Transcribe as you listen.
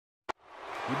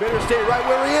You better stay right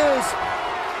where he is.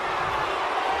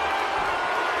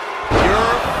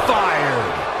 You're fired.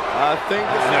 I think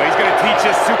this... No, he's going to teach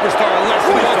this superstar a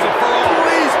lesson once and for all.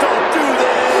 Please don't do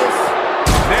this.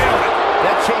 Nailed it.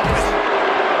 That changes.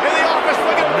 In the office,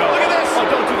 look at this. Oh,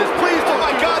 don't do this. Please don't. Oh,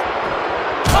 my God.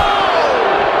 Oh!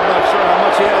 I'm not sure how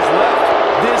much he has left.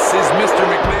 This is Mr.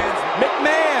 McMahon's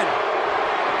McMahon.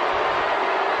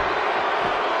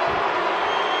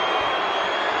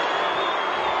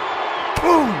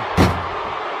 Boom.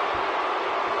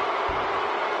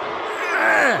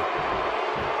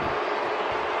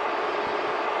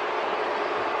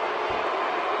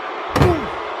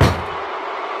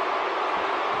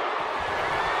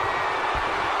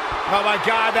 Oh, my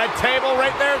God, that table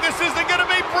right there. This isn't going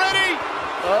to be pretty.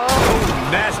 Oh.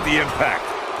 Nasty impact.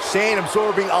 Shane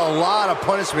absorbing a lot of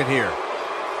punishment here.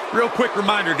 Real quick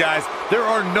reminder, guys, there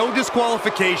are no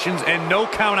disqualifications and no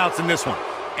countouts in this one.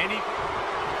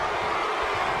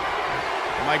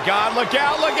 Oh, my God, look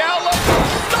out, look out, look.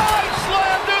 Side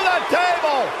slam through the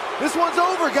table. This one's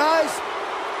over, guys.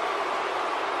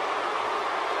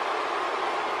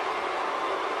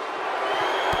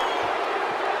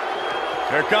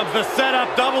 Here comes the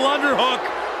setup, double underhook.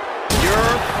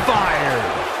 You're fired.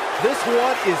 This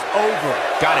one is over.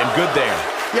 Got him good there.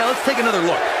 Yeah, let's take another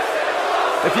look.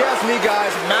 If you ask me,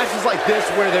 guys, matches like this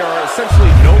where there are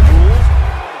essentially no rules.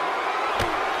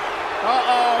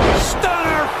 Uh-oh.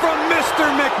 Stunner from Mr.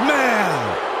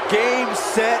 McMahon. Game,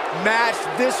 set, match.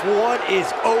 This one is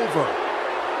over.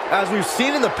 As we've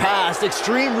seen in the past,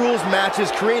 Extreme Rules matches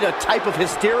create a type of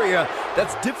hysteria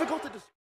that's difficult to describe.